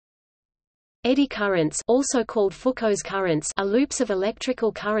Eddy currents, also called Foucault's currents, are loops of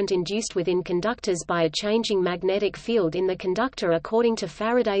electrical current induced within conductors by a changing magnetic field in the conductor according to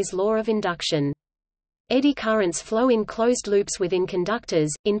Faraday's law of induction. Eddy currents flow in closed loops within conductors,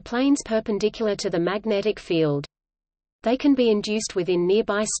 in planes perpendicular to the magnetic field. They can be induced within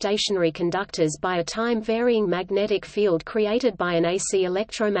nearby stationary conductors by a time-varying magnetic field created by an AC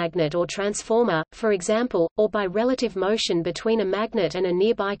electromagnet or transformer, for example, or by relative motion between a magnet and a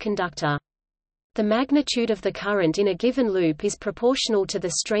nearby conductor. The magnitude of the current in a given loop is proportional to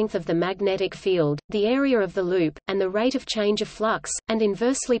the strength of the magnetic field, the area of the loop, and the rate of change of flux, and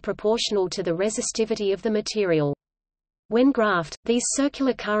inversely proportional to the resistivity of the material. When graphed, these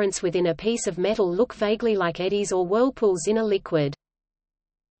circular currents within a piece of metal look vaguely like eddies or whirlpools in a liquid.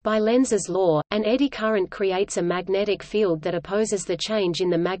 By Lenz's law, an eddy current creates a magnetic field that opposes the change in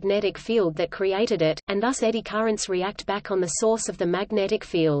the magnetic field that created it, and thus eddy currents react back on the source of the magnetic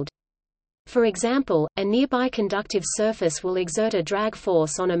field. For example, a nearby conductive surface will exert a drag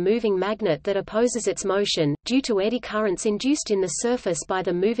force on a moving magnet that opposes its motion, due to eddy currents induced in the surface by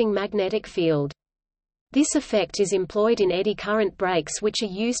the moving magnetic field. This effect is employed in eddy current brakes, which are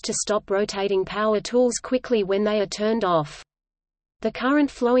used to stop rotating power tools quickly when they are turned off. The current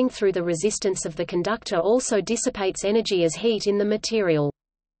flowing through the resistance of the conductor also dissipates energy as heat in the material.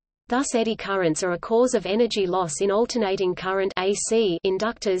 Thus eddy currents are a cause of energy loss in alternating current AC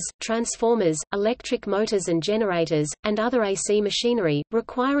inductors, transformers, electric motors and generators, and other AC machinery,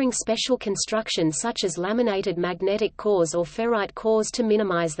 requiring special construction such as laminated magnetic cores or ferrite cores to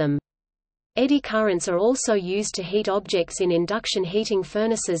minimize them. Eddy currents are also used to heat objects in induction heating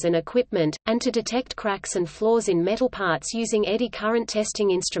furnaces and equipment, and to detect cracks and flaws in metal parts using eddy current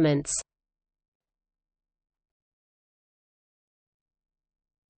testing instruments.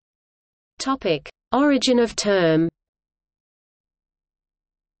 Origin of term.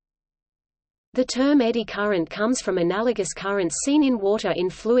 The term eddy current comes from analogous currents seen in water in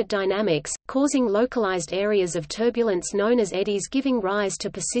fluid dynamics, causing localized areas of turbulence known as eddies giving rise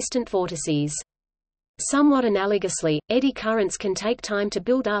to persistent vortices. Somewhat analogously, eddy currents can take time to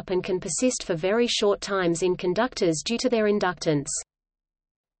build up and can persist for very short times in conductors due to their inductance.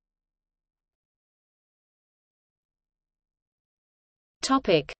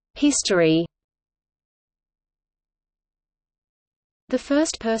 History. The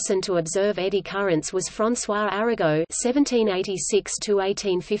first person to observe eddy currents was François Arago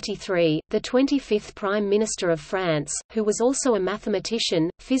 (1786–1853), the 25th Prime Minister of France, who was also a mathematician,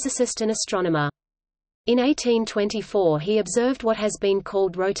 physicist and astronomer. In 1824 he observed what has been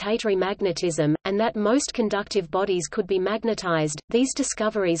called rotatory magnetism, and that most conductive bodies could be magnetized. These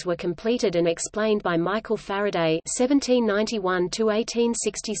discoveries were completed and explained by Michael Faraday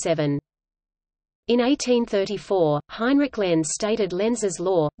 (1791–1867). In 1834, Heinrich Lenz stated Lenz's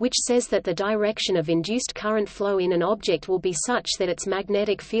law, which says that the direction of induced current flow in an object will be such that its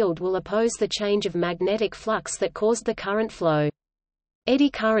magnetic field will oppose the change of magnetic flux that caused the current flow.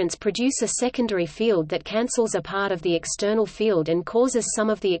 Eddy currents produce a secondary field that cancels a part of the external field and causes some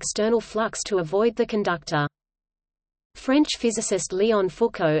of the external flux to avoid the conductor. French physicist Léon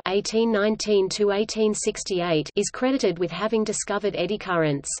Foucault (1819–1868) is credited with having discovered eddy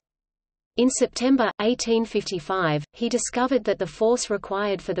currents. In September 1855, he discovered that the force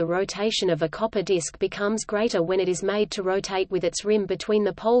required for the rotation of a copper disc becomes greater when it is made to rotate with its rim between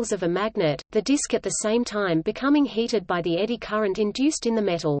the poles of a magnet, the disc at the same time becoming heated by the eddy current induced in the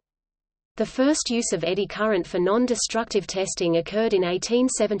metal. The first use of eddy current for non-destructive testing occurred in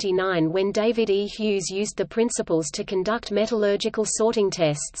 1879 when David E. Hughes used the principles to conduct metallurgical sorting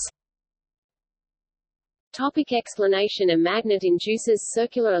tests. Explanation. A magnet induces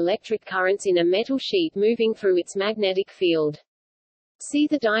circular electric currents in a metal sheet moving through its magnetic field. See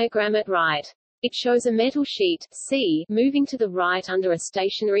the diagram at right. It shows a metal sheet, C, moving to the right under a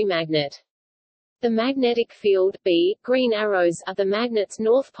stationary magnet. The magnetic field, B, green arrows, are the magnet's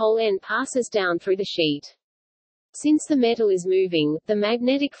north pole end passes down through the sheet. Since the metal is moving, the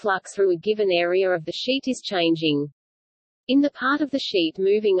magnetic flux through a given area of the sheet is changing. In the part of the sheet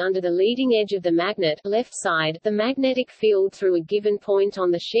moving under the leading edge of the magnet left side, the magnetic field through a given point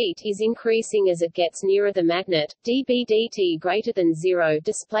on the sheet is increasing as it gets nearer the magnet. dB dt greater than 0.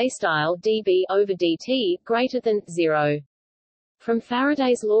 Display style dB over dt greater than 0. From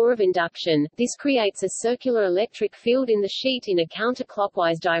Faraday's law of induction, this creates a circular electric field in the sheet in a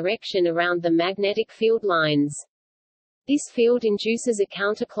counterclockwise direction around the magnetic field lines. This field induces a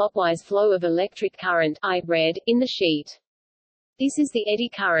counterclockwise flow of electric current, I red, in the sheet. This is the eddy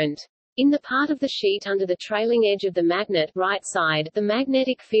current. In the part of the sheet under the trailing edge of the magnet right side, the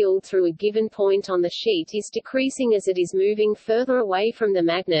magnetic field through a given point on the sheet is decreasing as it is moving further away from the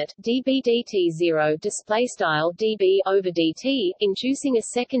magnet. dB dt 0 display style dB over dt, inducing a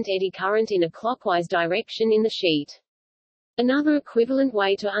second eddy current in a clockwise direction in the sheet. Another equivalent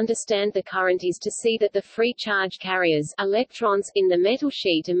way to understand the current is to see that the free charge carriers, electrons, in the metal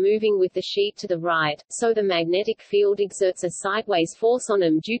sheet are moving with the sheet to the right, so the magnetic field exerts a sideways force on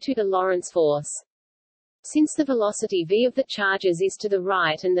them due to the Lorentz force. Since the velocity v of the charges is to the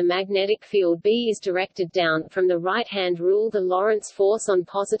right and the magnetic field B is directed down, from the right-hand rule the Lorentz force on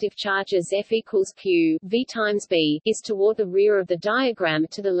positive charges F equals Q, V times B, is toward the rear of the diagram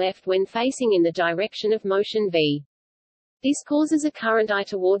to the left when facing in the direction of motion V. This causes a current I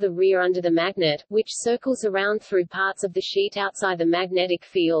toward the rear under the magnet, which circles around through parts of the sheet outside the magnetic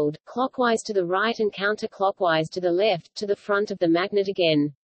field, clockwise to the right and counterclockwise to the left, to the front of the magnet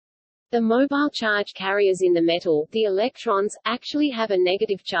again. The mobile charge carriers in the metal, the electrons, actually have a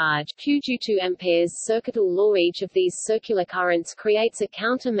negative charge, Q due to Ampere's circuital law. Each of these circular currents creates a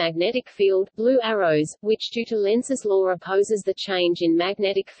counter-magnetic field, blue arrows, which due to Lenz's law opposes the change in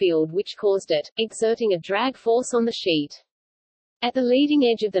magnetic field which caused it, exerting a drag force on the sheet. At the leading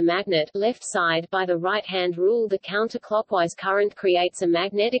edge of the magnet left side by the right-hand rule the counterclockwise current creates a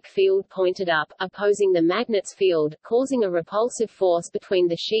magnetic field pointed up, opposing the magnet's field, causing a repulsive force between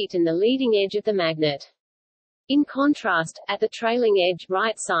the sheet and the leading edge of the magnet. In contrast, at the trailing edge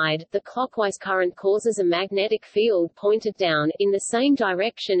right side, the clockwise current causes a magnetic field pointed down, in the same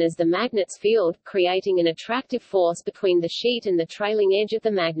direction as the magnet's field, creating an attractive force between the sheet and the trailing edge of the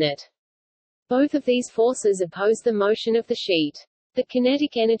magnet. Both of these forces oppose the motion of the sheet. The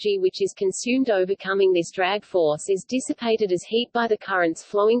kinetic energy which is consumed overcoming this drag force is dissipated as heat by the currents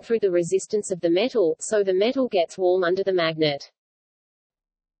flowing through the resistance of the metal, so the metal gets warm under the magnet.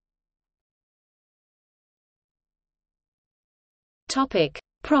 Topic: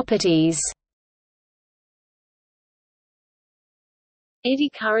 Properties. Eddy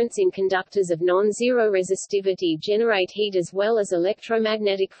currents in conductors of non-zero resistivity generate heat as well as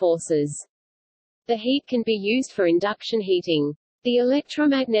electromagnetic forces. The heat can be used for induction heating. The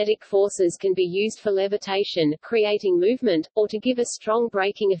electromagnetic forces can be used for levitation, creating movement, or to give a strong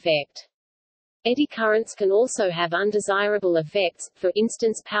braking effect. Eddy currents can also have undesirable effects, for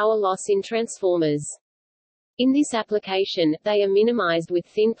instance power loss in transformers. In this application, they are minimized with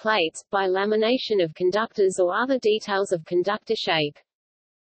thin plates, by lamination of conductors or other details of conductor shape.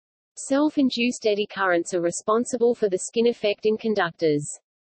 Self-induced eddy currents are responsible for the skin effect in conductors.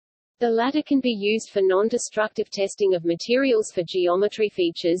 The latter can be used for non-destructive testing of materials for geometry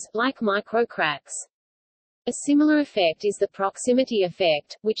features, like microcracks. A similar effect is the proximity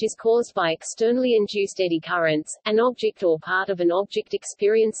effect, which is caused by externally induced eddy currents. An object or part of an object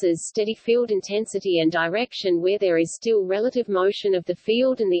experiences steady field intensity and direction where there is still relative motion of the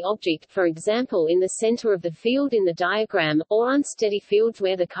field and the object, for example in the center of the field in the diagram, or unsteady fields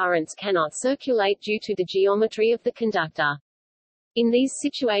where the currents cannot circulate due to the geometry of the conductor. In these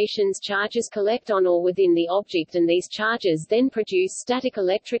situations charges collect on or within the object and these charges then produce static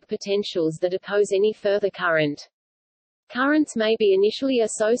electric potentials that oppose any further current. Currents may be initially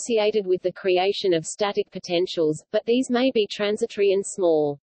associated with the creation of static potentials, but these may be transitory and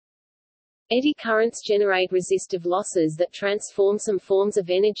small. Eddy currents generate resistive losses that transform some forms of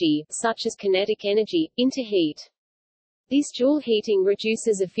energy, such as kinetic energy, into heat. This Joule heating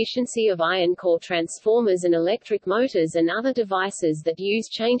reduces efficiency of iron core transformers and electric motors and other devices that use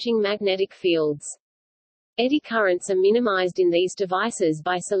changing magnetic fields. Eddy currents are minimized in these devices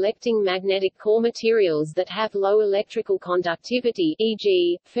by selecting magnetic core materials that have low electrical conductivity,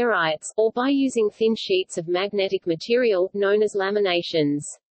 e.g., ferrites, or by using thin sheets of magnetic material, known as laminations.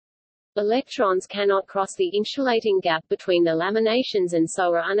 Electrons cannot cross the insulating gap between the laminations and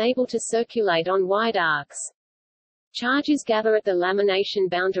so are unable to circulate on wide arcs. Charges gather at the lamination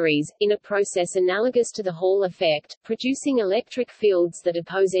boundaries, in a process analogous to the Hall effect, producing electric fields that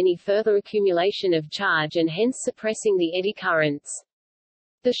oppose any further accumulation of charge and hence suppressing the eddy currents.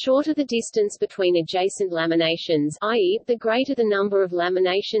 The shorter the distance between adjacent laminations, i.e., the greater the number of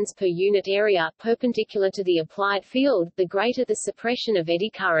laminations per unit area, perpendicular to the applied field, the greater the suppression of eddy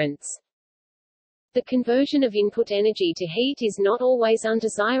currents. The conversion of input energy to heat is not always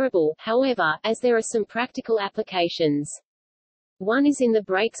undesirable, however, as there are some practical applications. One is in the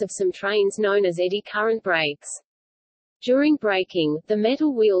brakes of some trains known as eddy current brakes. During braking, the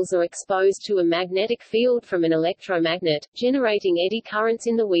metal wheels are exposed to a magnetic field from an electromagnet, generating eddy currents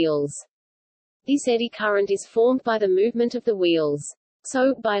in the wheels. This eddy current is formed by the movement of the wheels.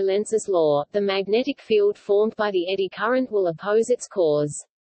 So, by Lenz's law, the magnetic field formed by the eddy current will oppose its cause.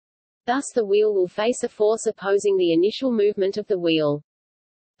 Thus the wheel will face a force opposing the initial movement of the wheel.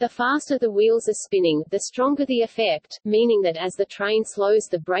 The faster the wheels are spinning, the stronger the effect, meaning that as the train slows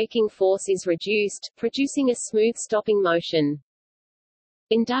the braking force is reduced, producing a smooth stopping motion.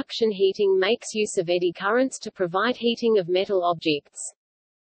 Induction heating makes use of eddy currents to provide heating of metal objects.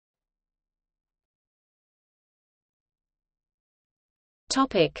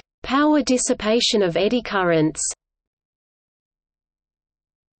 Topic: Power dissipation of eddy currents.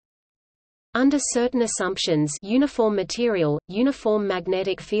 Under certain assumptions, uniform material, uniform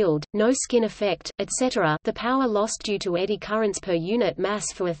magnetic field, no skin effect, etc., the power lost due to eddy currents per unit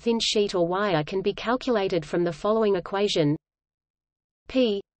mass for a thin sheet or wire can be calculated from the following equation: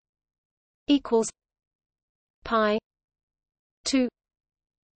 P equals pi 2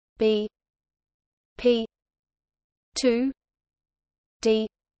 B P 2 D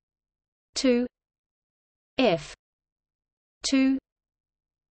 2 F 2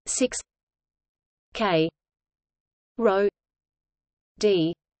 6 K rho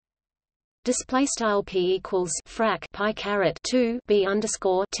D. Display style P equals frac pi caret 2 B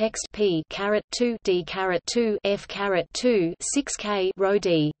underscore text P caret 2 D caret 2 F caret 2 6 K rho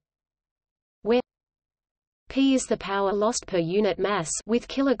D, where P is the power lost per unit mass with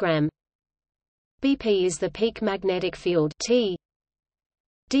kilogram, BP is the peak magnetic field T,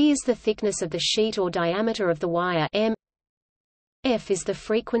 D is the thickness of the sheet or diameter of the wire M, F is the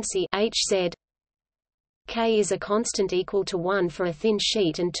frequency Hz, K is a constant equal to 1 for a thin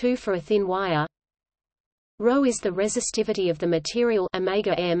sheet and 2 for a thin wire. Rho is the resistivity of the material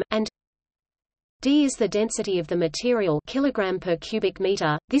omega m, and D is the density of the material kilogram per cubic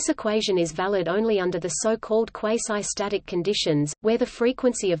meter. This equation is valid only under the so-called quasi-static conditions, where the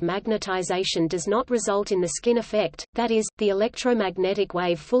frequency of magnetization does not result in the skin effect, that is, the electromagnetic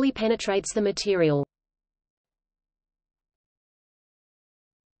wave fully penetrates the material.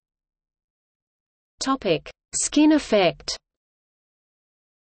 Topic: Skin effect.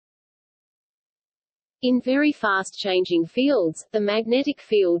 In very fast-changing fields, the magnetic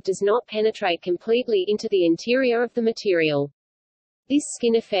field does not penetrate completely into the interior of the material. This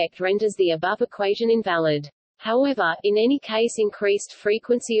skin effect renders the above equation invalid. However, in any case, increased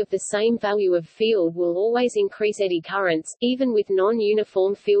frequency of the same value of field will always increase eddy currents, even with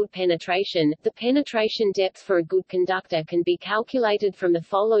non-uniform field penetration. The penetration depth for a good conductor can be calculated from the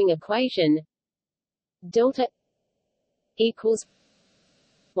following equation: delta equals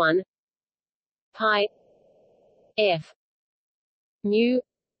 1 pi f mu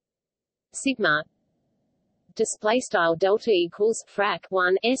sigma. Display style delta equals frac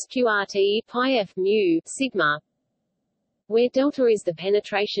 1 sqrt pi f mu sigma, where delta is the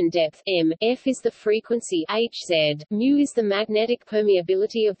penetration depth m, f is the frequency Hz, mu is the magnetic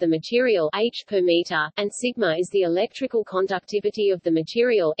permeability of the material h per meter, and sigma is the electrical conductivity of the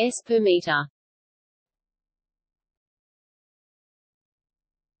material s per meter.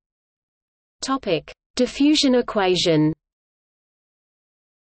 Topic: Diffusion equation.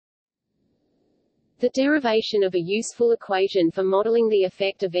 The derivation of a useful equation for modeling the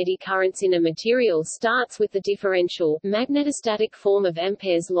effect of eddy currents in a material starts with the differential, magnetostatic form of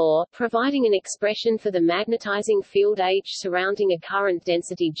Ampere's law, providing an expression for the magnetizing field H surrounding a current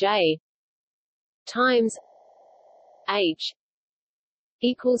density J times H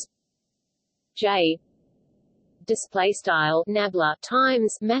equals J display style nabla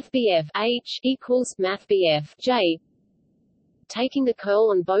times mathbf H equals mathbf J, taking the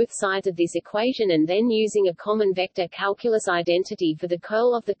curl on both sides of this equation and then using a common vector calculus identity for the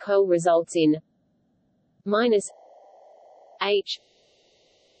curl of the curl results in minus H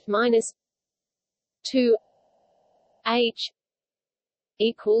minus 2 H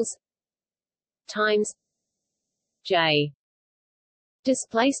equals times J.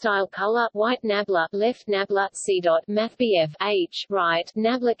 Display style color white nabla left nabla c dot mathbf H right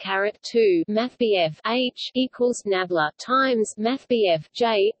nabla caret 2 mathbf H equals nabla times mathbf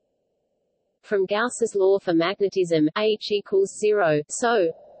J. From Gauss's law for magnetism, H equals 0,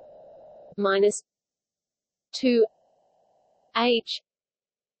 so minus 2 H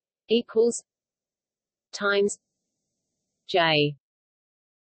equals times J.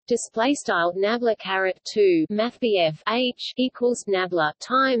 Display style nabla caret 2 mathbf H equals nabla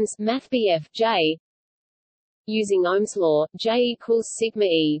times mathbf J. Using Ohm's law, J equals sigma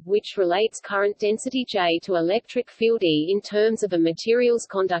E, which relates current density J to electric field E in terms of a material's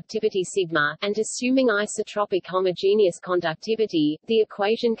conductivity sigma, and assuming isotropic homogeneous conductivity, the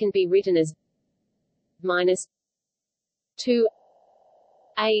equation can be written as minus 2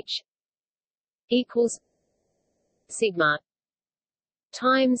 H equals sigma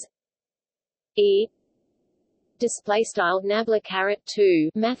times E display style nabla caret 2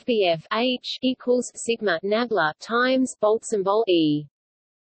 math BF H equals sigma nabla times volts and volt E.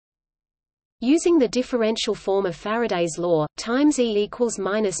 Using the differential form of Faraday's law, times E equals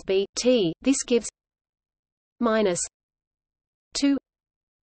minus B T, this gives minus 2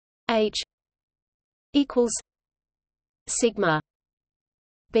 H equals sigma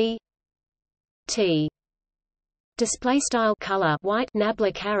B T. Display style color white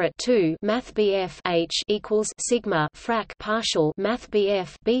nabla caret 2 math BF H equals sigma frac partial math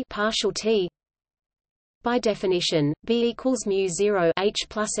BF B partial T. By definition, B equals mu0 H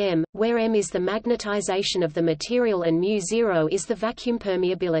plus m, where m is the magnetization of the material and mu0 is the vacuum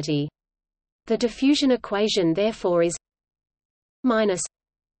permeability. The diffusion equation therefore is minus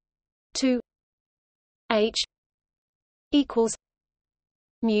 2 H equals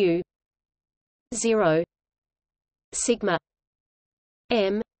mu 0 sigma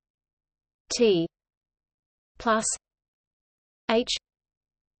m T plus H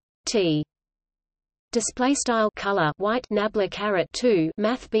T. Display style color white nabla caret 2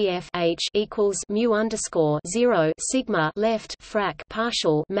 math BF H equals mu underscore 0 sigma left frac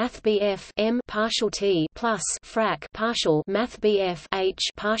partial math BF m partial T plus frac partial math BF H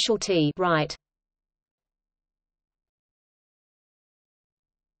partial T right.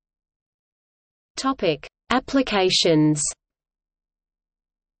 Topic: Applications.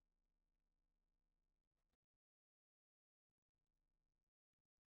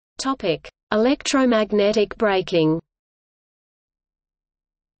 Topic: Electromagnetic braking.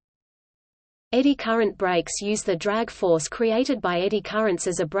 Eddy current brakes use the drag force created by eddy currents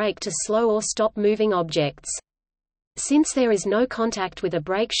as a brake to slow or stop moving objects. Since there is no contact with a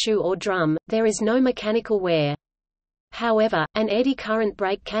brake shoe or drum, there is no mechanical wear. However, an eddy current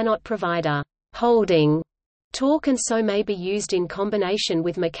brake cannot provide a holding torque and so may be used in combination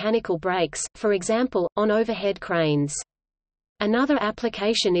with mechanical brakes, for example, on overhead cranes. Another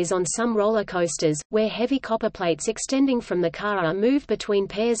application is on some roller coasters, where heavy copper plates extending from the car are moved between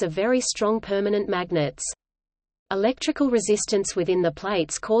pairs of very strong permanent magnets. Electrical resistance within the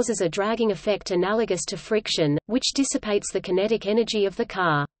plates causes a dragging effect analogous to friction, which dissipates the kinetic energy of the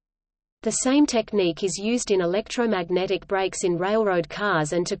car. The same technique is used in electromagnetic brakes in railroad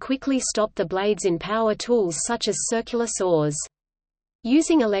cars and to quickly stop the blades in power tools such as circular saws.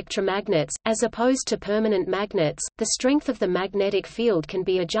 Using electromagnets, as opposed to permanent magnets, the strength of the magnetic field can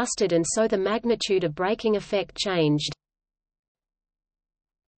be adjusted and so the magnitude of braking effect changed.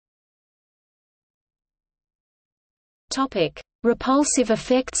 Topic: Repulsive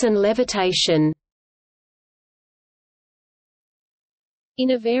effects and levitation.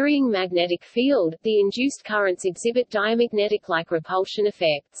 In a varying magnetic field, the induced currents exhibit diamagnetic-like repulsion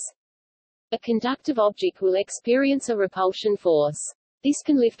effects. A conductive object will experience a repulsion force. This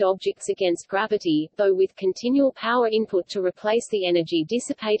can lift objects against gravity, though with continual power input to replace the energy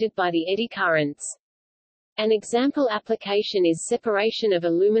dissipated by the eddy currents. An example application is separation of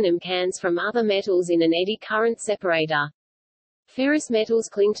aluminum cans from other metals in an eddy current separator. Ferrous metals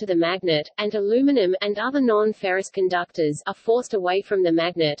cling to the magnet, and aluminum and other non-ferrous conductors are forced away from the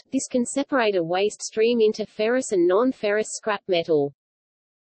magnet. This can separate a waste stream into ferrous and non-ferrous scrap metal.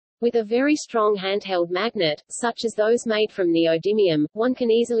 With a very strong handheld magnet, such as those made from neodymium, one can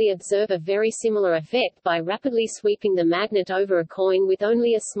easily observe a very similar effect by rapidly sweeping the magnet over a coin with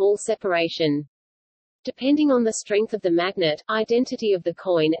only a small separation. Depending on the strength of the magnet, identity of the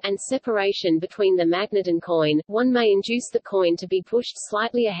coin, and separation between the magnet and coin, one may induce the coin to be pushed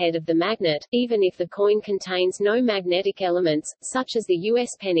slightly ahead of the magnet, even if the coin contains no magnetic elements, such as the US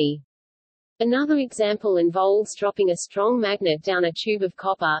penny. Another example involves dropping a strong magnet down a tube of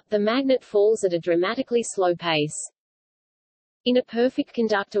copper. The magnet falls at a dramatically slow pace. In a perfect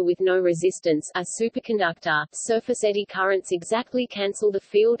conductor with no resistance, a superconductor, surface eddy currents exactly cancel the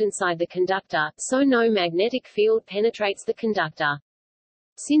field inside the conductor, so no magnetic field penetrates the conductor.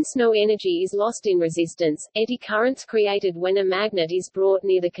 Since no energy is lost in resistance, eddy currents created when a magnet is brought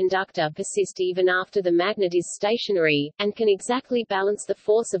near the conductor persist even after the magnet is stationary, and can exactly balance the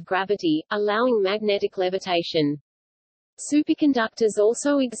force of gravity, allowing magnetic levitation. Superconductors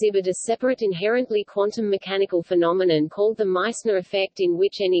also exhibit a separate inherently quantum mechanical phenomenon called the Meissner effect, in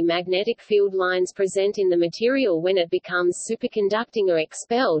which any magnetic field lines present in the material when it becomes superconducting are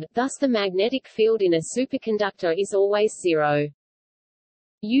expelled, thus the magnetic field in a superconductor is always zero.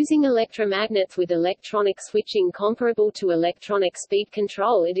 Using electromagnets with electronic switching comparable to electronic speed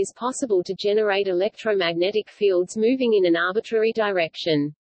control, it is possible to generate electromagnetic fields moving in an arbitrary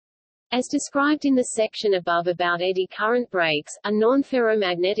direction. As described in the section above about eddy current brakes, a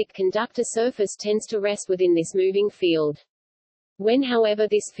non-ferromagnetic conductor surface tends to rest within this moving field. When however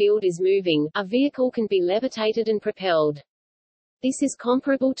this field is moving, a vehicle can be levitated and propelled. This is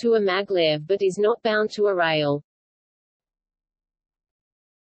comparable to a maglev but is not bound to a rail.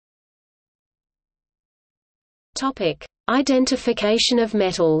 Topic: Identification of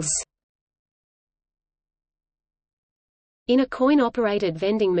metals. In a coin-operated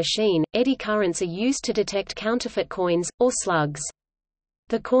vending machine, eddy currents are used to detect counterfeit coins, or slugs.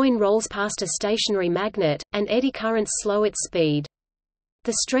 The coin rolls past a stationary magnet, and eddy currents slow its speed.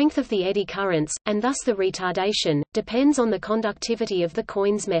 The strength of the eddy currents, and thus the retardation, depends on the conductivity of the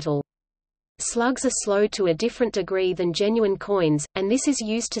coin's metal. Slugs are slowed to a different degree than genuine coins, and this is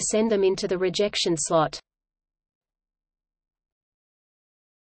used to send them into the rejection slot.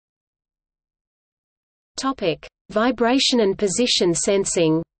 Topic: Vibration and position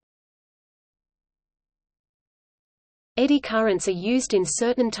sensing. Eddy currents are used in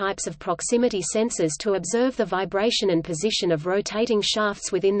certain types of proximity sensors to observe the vibration and position of rotating shafts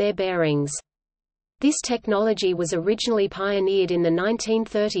within their bearings. This technology was originally pioneered in the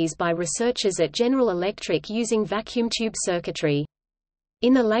 1930s by researchers at General Electric using vacuum tube circuitry.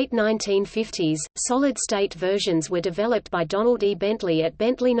 In the late 1950s, solid-state versions were developed by Donald E. Bentley at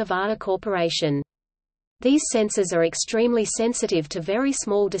Bentley Nevada Corporation. These sensors are extremely sensitive to very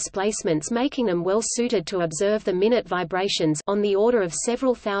small displacements, making them well suited to observe the minute vibrations on the order of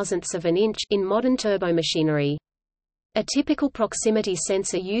several thousandths of an inch in modern turbomachinery. A typical proximity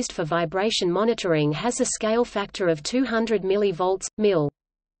sensor used for vibration monitoring has a scale factor of 200 mV, mil.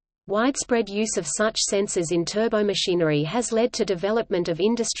 Widespread use of such sensors in turbomachinery has led to development of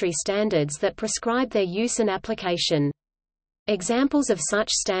industry standards that prescribe their use and application. Examples of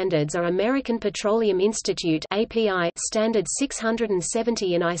such standards are American Petroleum Institute (API) Standard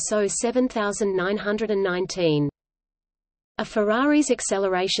 670 and ISO 7919. A Ferrari's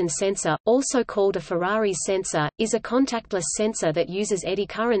acceleration sensor, also called a Ferrari's sensor, is a contactless sensor that uses eddy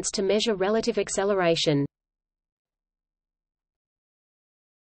currents to measure relative acceleration.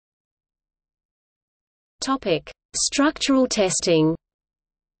 Topic: Structural testing.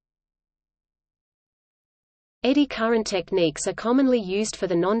 Eddy current techniques are commonly used for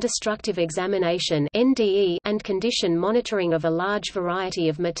the non-destructive examination (NDE) and condition monitoring of a large variety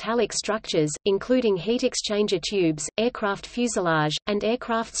of metallic structures, including heat exchanger tubes, aircraft fuselage, and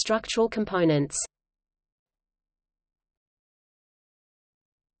aircraft structural components.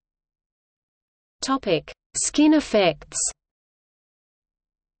 Topic: Skin effects.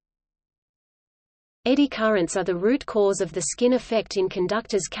 Eddy currents are the root cause of the skin effect in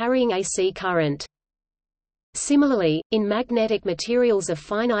conductors carrying AC current. Similarly, in magnetic materials of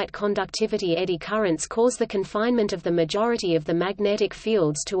finite conductivity, eddy currents cause the confinement of the majority of the magnetic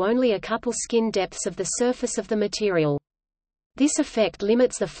fields to only a couple skin depths of the surface of the material. This effect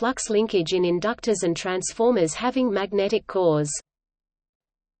limits the flux linkage in inductors and transformers having magnetic cores.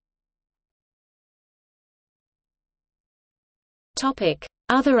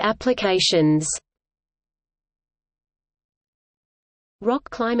 Other applications. Rock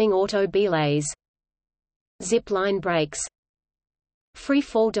climbing, auto belays, zip line brakes, free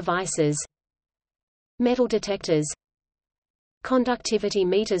fall devices, metal detectors, conductivity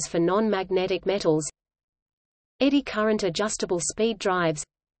meters for non-magnetic metals, eddy current adjustable speed drives,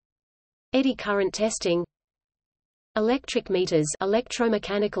 eddy current testing, electric meters,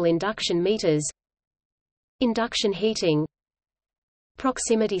 electromechanical induction meters, induction heating,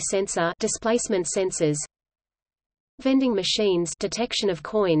 proximity sensor, displacement sensors, vending machines, detection of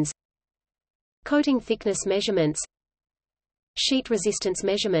coins, coating thickness measurements, sheet resistance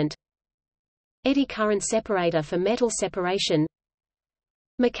measurement, eddy current separator for metal separation,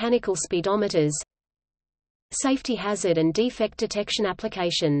 mechanical speedometers, safety hazard and defect detection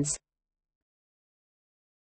applications.